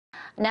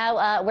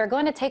Now, we're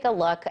going to take a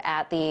look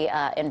at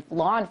the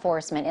law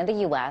enforcement in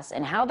the U.S.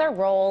 and how their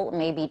role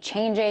may be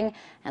changing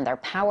and their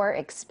power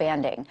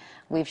expanding.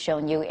 We've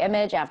shown you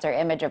image after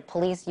image of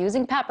police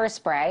using pepper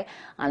spray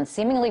on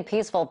seemingly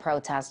peaceful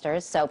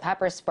protesters. So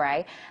pepper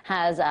spray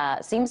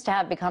seems to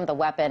have become the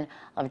weapon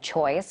of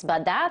choice.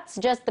 But that's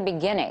just the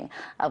beginning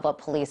of what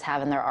police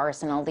have in their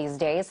arsenal these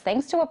days,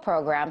 thanks to a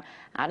program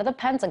out of the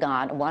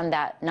Pentagon, one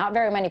that not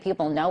very many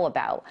people know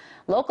about.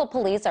 Local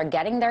police are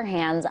getting their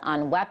hands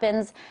on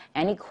weapons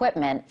and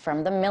equipment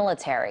from the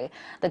military.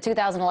 The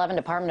 2011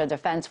 Department of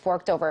Defense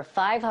forked over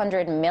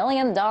 $500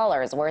 million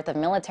worth of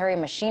military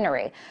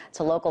machinery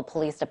to local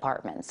police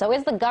departments. So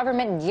is the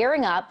government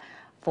gearing up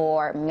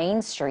for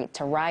Main Street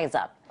to rise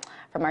up?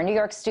 From our New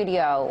York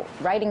studio,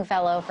 writing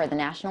fellow for the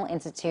National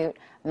Institute,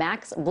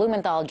 Max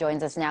Blumenthal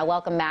joins us now.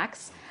 Welcome,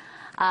 Max.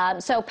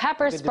 So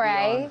pepper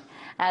spray,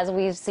 as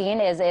we've seen,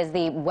 is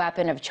the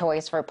weapon of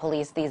choice for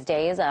police these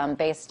days,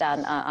 based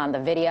on the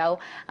video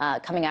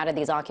coming out of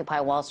these Occupy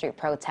Wall Street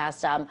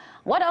protests.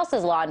 What else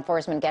is law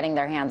enforcement getting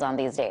their hands on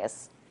these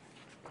days?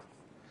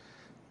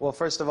 Well,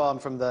 first of all, I'm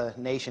from the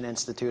Nation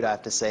Institute. I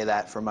have to say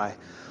that for my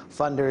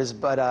funders.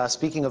 But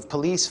speaking of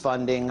police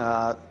funding,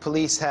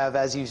 police have,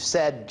 as you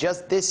said,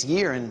 just this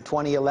year in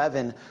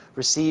 2011,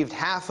 received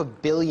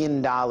 $500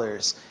 million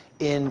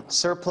in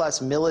surplus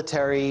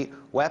military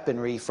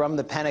weaponry from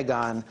the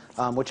Pentagon,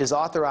 which is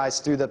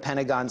authorized through the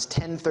Pentagon's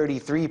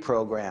 1033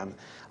 program.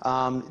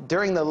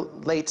 During the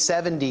late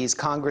 70s,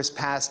 Congress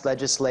passed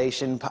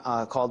legislation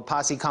called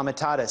Posse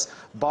Comitatus,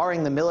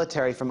 barring the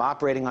military from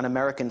operating on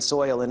American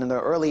soil. And in the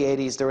early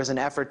 80s, there was an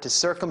effort to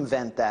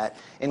circumvent that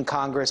in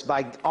Congress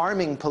by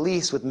arming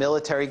police with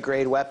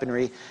military-grade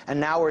weaponry. And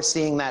now we're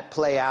seeing that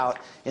play out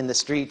in the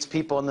streets.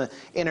 People in the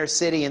inner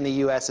city in the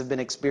U.S. have been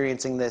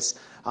experiencing this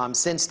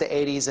since the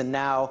 80s, and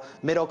now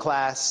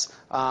middle-class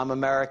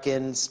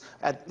Americans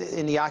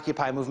in the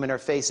Occupy movement are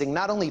facing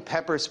not only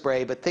pepper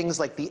spray, but things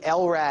like the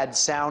LRAD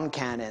sound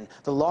cannon,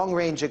 the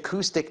long-range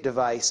acoustic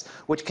device,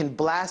 which can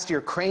blast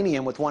your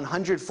cranium with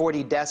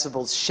 140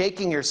 decibels,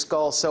 shaking your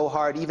skull so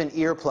hard even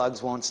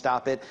earplugs won't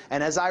stop it.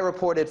 And as I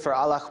reported for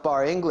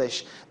Al-Akhbar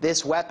English,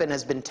 this weapon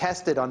has been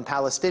tested on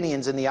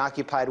Palestinians in the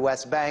occupied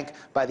West Bank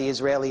by the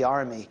Israeli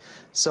army.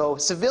 So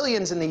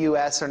civilians in the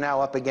U.S. are now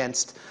up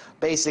against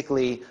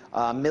basically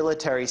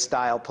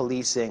military-style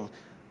policing.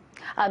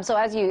 So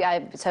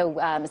it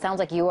sounds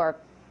like you are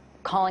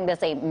calling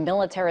this a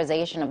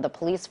militarization of the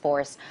police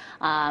force.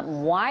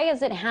 Why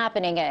is it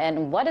happening,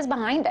 and what is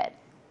behind it?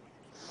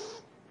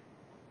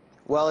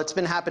 Well, it's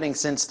been happening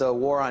since the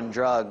war on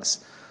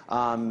drugs,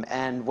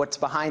 and what's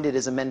behind it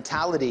is a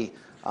mentality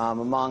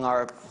among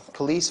our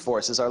police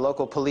forces, our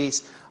local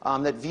police,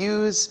 that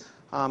views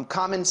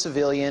common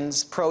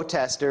civilians,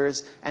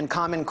 protesters, and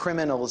common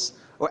criminals,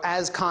 or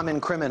as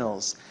common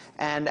criminals.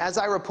 And as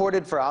I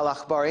reported for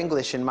Al-Akhbar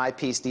English in my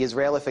piece, The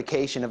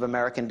Israelification of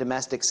American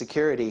Domestic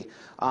Security,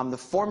 the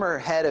former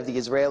head of the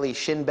Israeli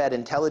Shin Bet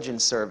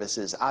intelligence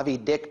services, Avi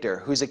Dichter,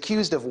 who's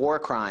accused of war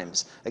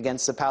crimes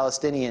against the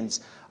Palestinians,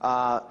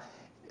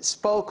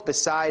 spoke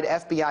beside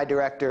FBI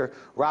Director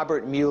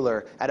Robert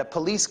Mueller at a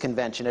police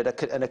convention, at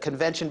a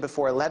convention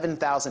before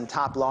 11,000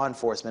 top law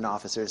enforcement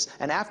officers.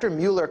 And after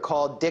Mueller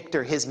called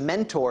Dichter his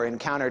mentor in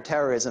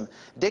counterterrorism,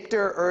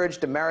 Dichter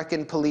urged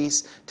American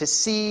police to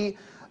see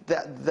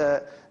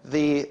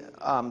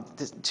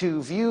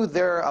to view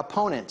their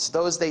opponents,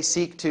 those they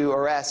seek to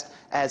arrest,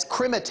 as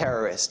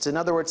crimiterrorists. In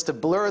other words, to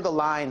blur the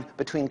line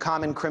between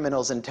common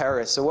criminals and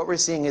terrorists. So what we're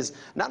seeing is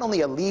not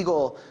only a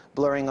legal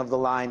blurring of the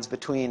lines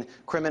between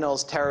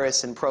criminals,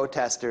 terrorists, and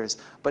protesters,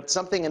 but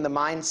something in the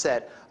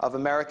mindset of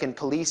American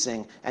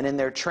policing and in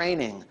their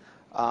training,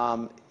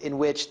 in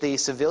which the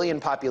civilian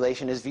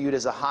population is viewed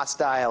as a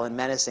hostile and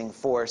menacing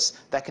force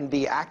that can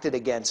be acted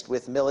against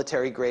with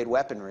military-grade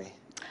weaponry.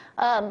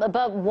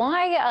 But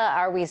why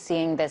are we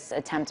seeing this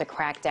attempt to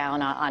crack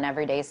down on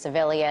everyday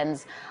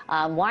civilians?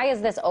 Why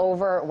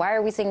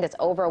are we seeing this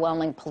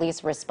overwhelming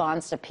police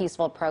response to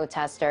peaceful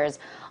protesters?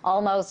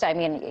 Almost, I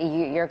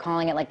mean, you're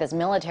calling it like this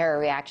military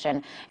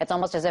reaction. It's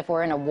almost as if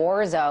we're in a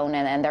war zone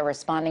and they're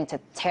responding to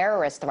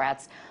terrorist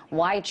threats.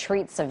 Why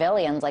treat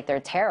civilians like they're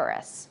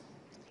terrorists?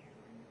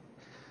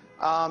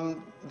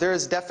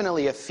 There's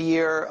definitely a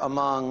fear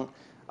among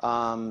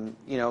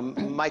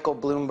Michael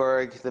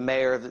Bloomberg, the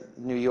mayor of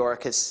New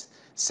York, has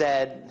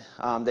said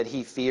that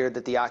he feared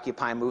that the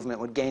Occupy movement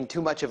would gain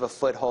too much of a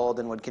foothold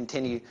and would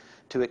continue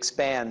to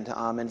expand.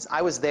 And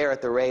I was there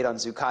at the raid on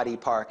Zuccotti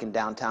Park in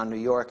downtown New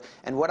York,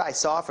 and what I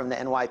saw from the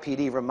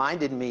NYPD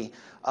reminded me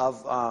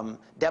of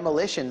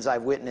demolitions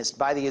I've witnessed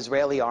by the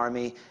Israeli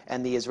army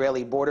and the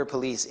Israeli border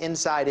police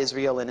inside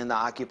Israel and in the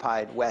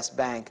occupied West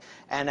Bank.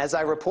 And as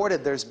I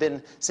reported, there's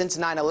been, since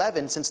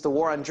 9/11, since the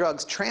war on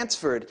drugs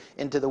transferred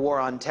into the war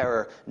on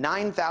terror,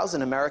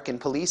 9,000 American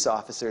police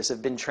officers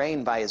have been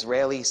trained by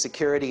Israeli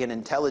security and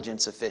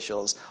intelligence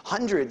officials.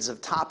 Hundreds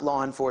of top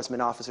law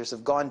enforcement officers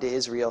have gone to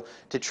Israel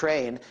to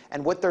train,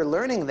 and what they're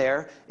learning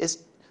there is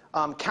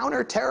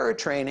counter-terror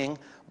training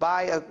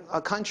by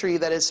a country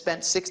that has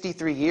spent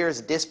 63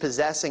 years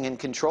dispossessing and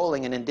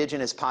controlling an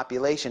indigenous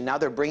population. Now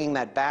they're bringing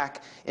that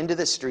back into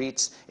the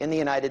streets in the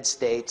United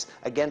States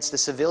against the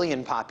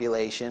civilian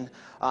population.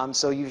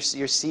 So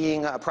you're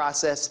seeing a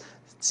process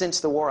since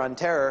the War on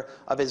Terror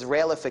of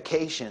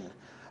Israelification.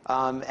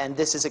 And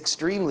this is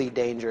extremely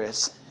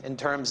dangerous in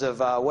terms of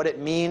what it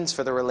means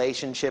for the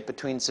relationship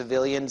between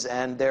civilians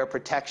and their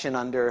protection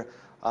under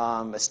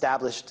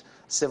established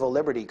civil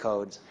liberty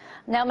codes.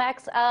 Now,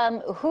 Max,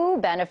 who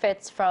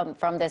benefits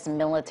from this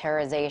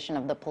militarization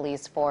of the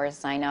police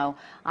force? I know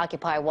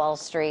Occupy Wall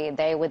Street,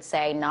 they would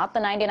say not the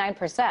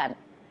 99%.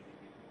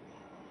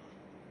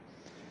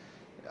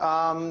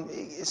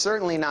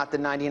 Certainly not the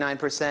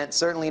 99%,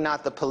 certainly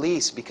not the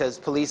police, because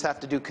police have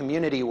to do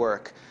community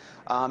work.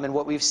 And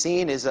what we've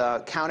seen is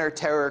a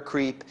counter-terror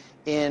creep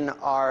in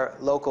our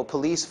local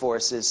police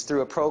forces through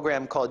a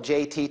program called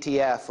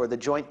JTTF, or the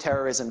Joint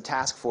Terrorism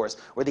Task Force,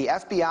 where the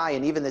FBI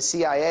and even the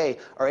CIA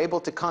are able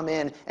to come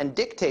in and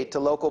dictate to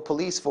local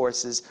police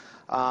forces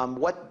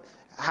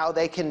how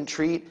they can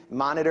treat,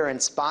 monitor, and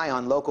spy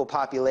on local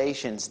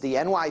populations. The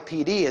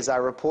NYPD, as I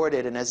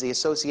reported, and as the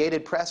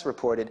Associated Press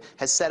reported,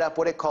 has set up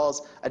what it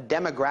calls a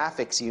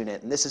demographics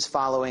unit. And this is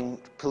following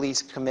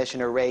Police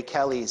Commissioner Ray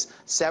Kelly's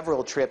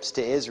several trips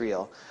to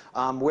Israel,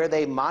 where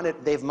they've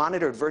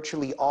monitored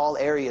virtually all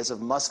areas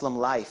of Muslim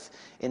life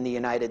in the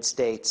United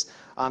States.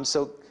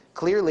 So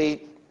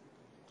clearly,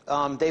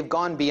 they've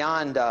gone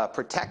beyond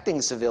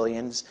protecting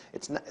civilians.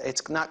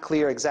 It's not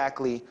clear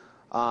exactly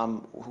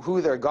who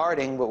they're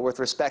guarding, but with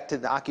respect to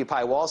the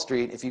Occupy Wall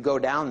Street, if you go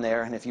down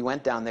there, and if you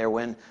went down there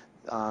when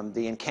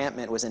the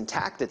encampment was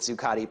intact at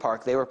Zuccotti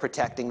Park, they were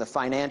protecting the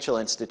financial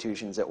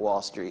institutions at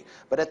Wall Street.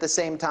 But at the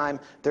same time,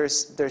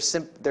 there's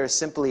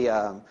simply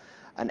an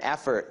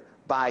effort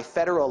by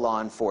federal law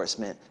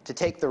enforcement to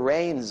take the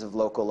reins of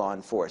local law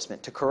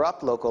enforcement, to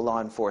corrupt local law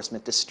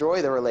enforcement,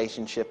 destroy the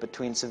relationship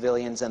between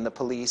civilians and the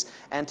police,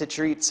 and to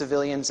treat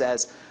civilians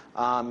as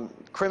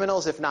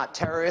criminals, if not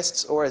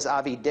terrorists, or as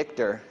Avi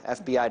Dichter,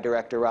 FBI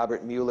Director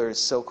Robert Mueller's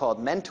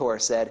so-called mentor,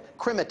 said,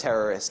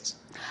 crimiterrorists.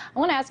 I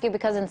want to ask you,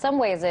 because in some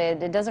ways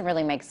it doesn't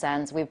really make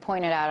sense. We've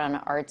pointed out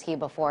on RT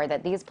before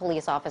that these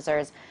police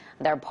officers,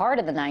 they're part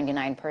of the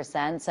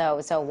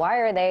 99%. So why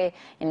are they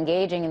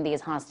engaging in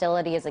these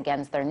hostilities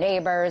against their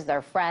neighbors,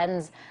 their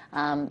friends,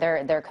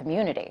 their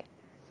community?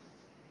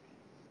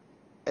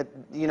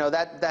 You know,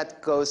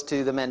 that goes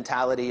to the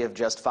mentality of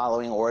just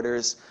following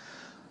orders.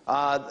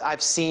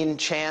 I've seen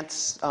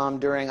chants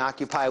during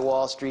Occupy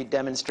Wall Street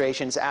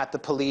demonstrations at the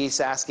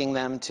police asking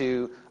them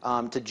to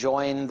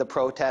join the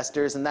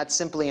protesters, and that's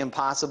simply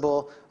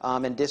impossible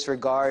and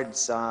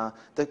disregards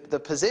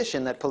the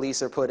position that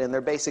police are put in.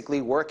 They're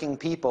basically working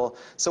people.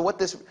 So what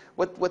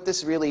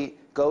this really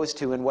goes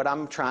to, and what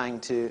I'm trying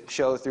to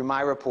show through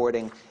my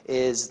reporting,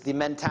 is the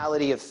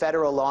mentality of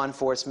federal law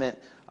enforcement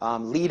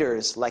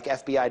leaders like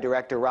FBI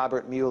Director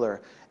Robert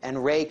Mueller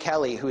and Ray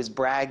Kelly, who has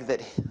bragged that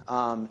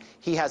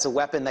he has a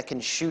weapon that can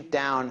shoot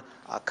down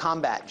a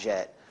combat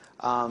jet,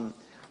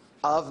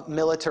 of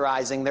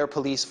militarizing their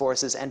police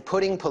forces and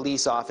putting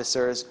police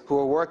officers who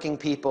are working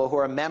people, who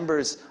are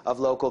members of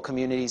local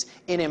communities,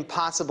 in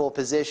impossible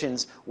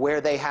positions where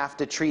they have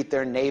to treat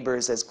their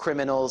neighbors as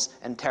criminals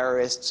and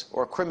terrorists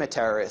or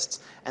crimiterrorists.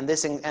 And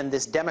this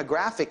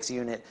demographics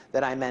unit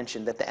that I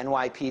mentioned that the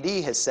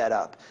NYPD has set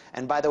up.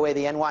 And by the way,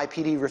 the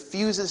NYPD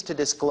refuses to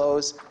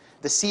disclose,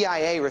 the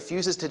CIA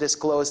refuses to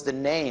disclose the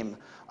name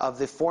of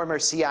the former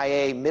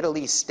CIA Middle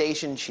East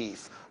station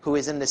chief who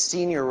is in the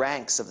senior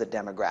ranks of the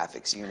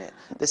demographics unit.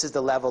 This is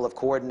the level of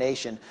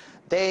coordination.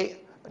 They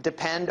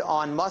depend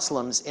on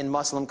Muslims in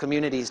Muslim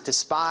communities to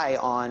spy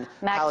on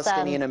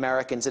Palestinian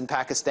Americans and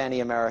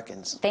Pakistani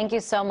Americans. Thank you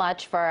so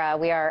much for,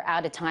 we are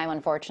out of time,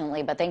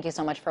 unfortunately, but thank you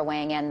so much for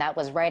weighing in. That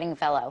was Writing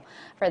Fellow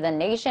for the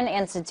Nation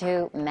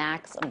Institute,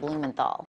 Max Blumenthal.